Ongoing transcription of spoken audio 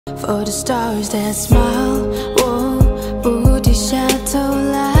For the stars that smile， 我不低下头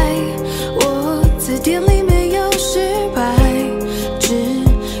来，我字典里没有失败，只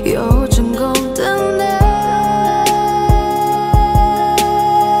有成功等待。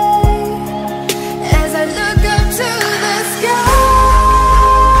As I look up to the sky,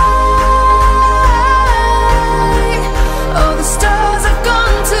 all the stars have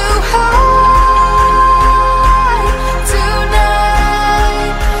gone too high.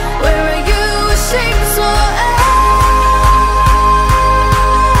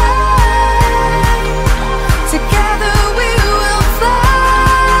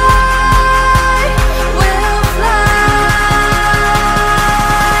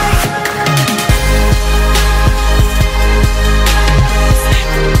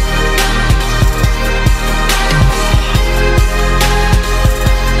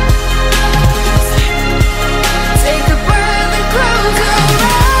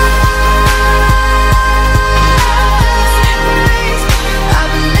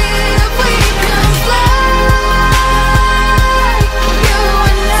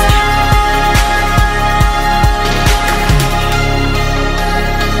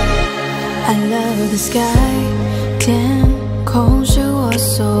 I love the sky， 天空是我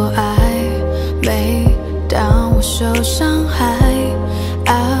所爱。每当我受伤害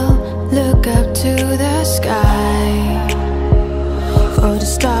 ，I'll look up to the sky for the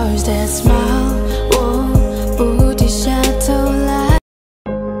stars that smile。我不低下头来。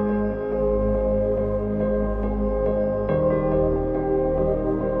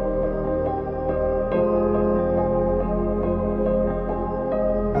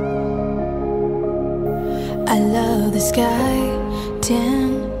I love the sky，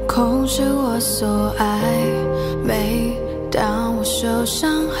 天空是我所爱。每当我受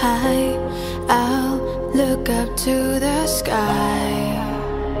伤害 ，I'll look up to the sky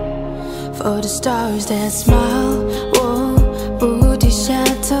for the stars that smile。我不低下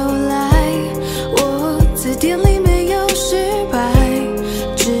头来，我字典里没有失败，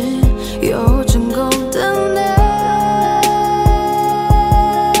只有成功等待。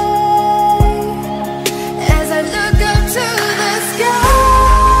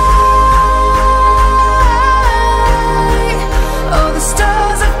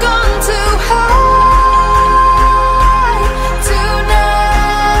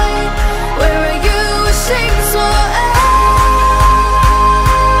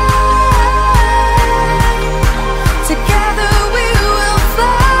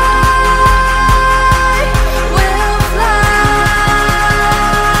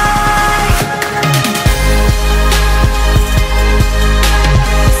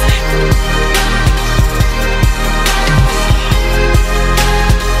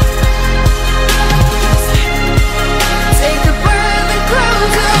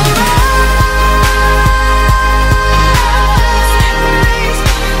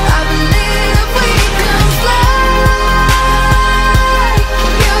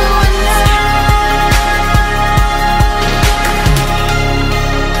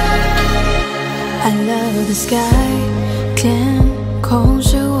I love the sky， 天空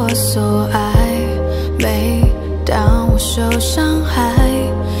是我所爱。每当我受伤害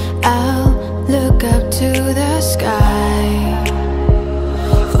 ，I'll look up to the sky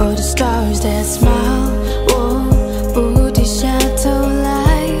for the stars that smile。我不低下头来，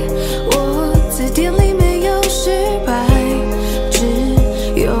我字典里没有失败，只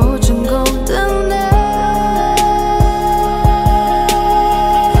有成功等待。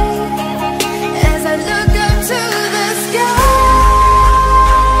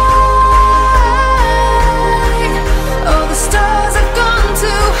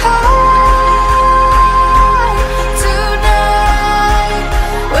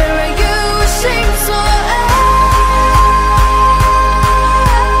So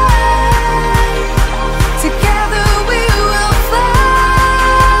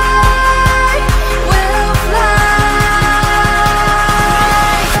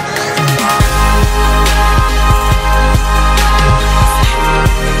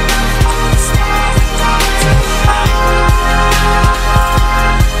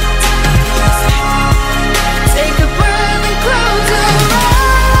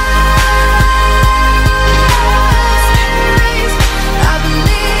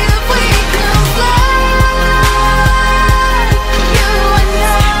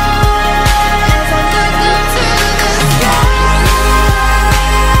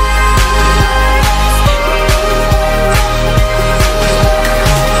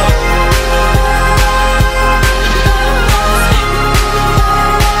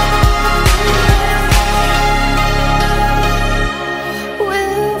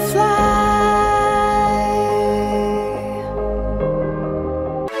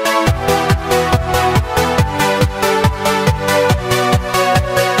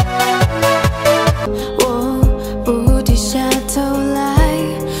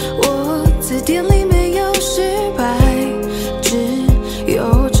点里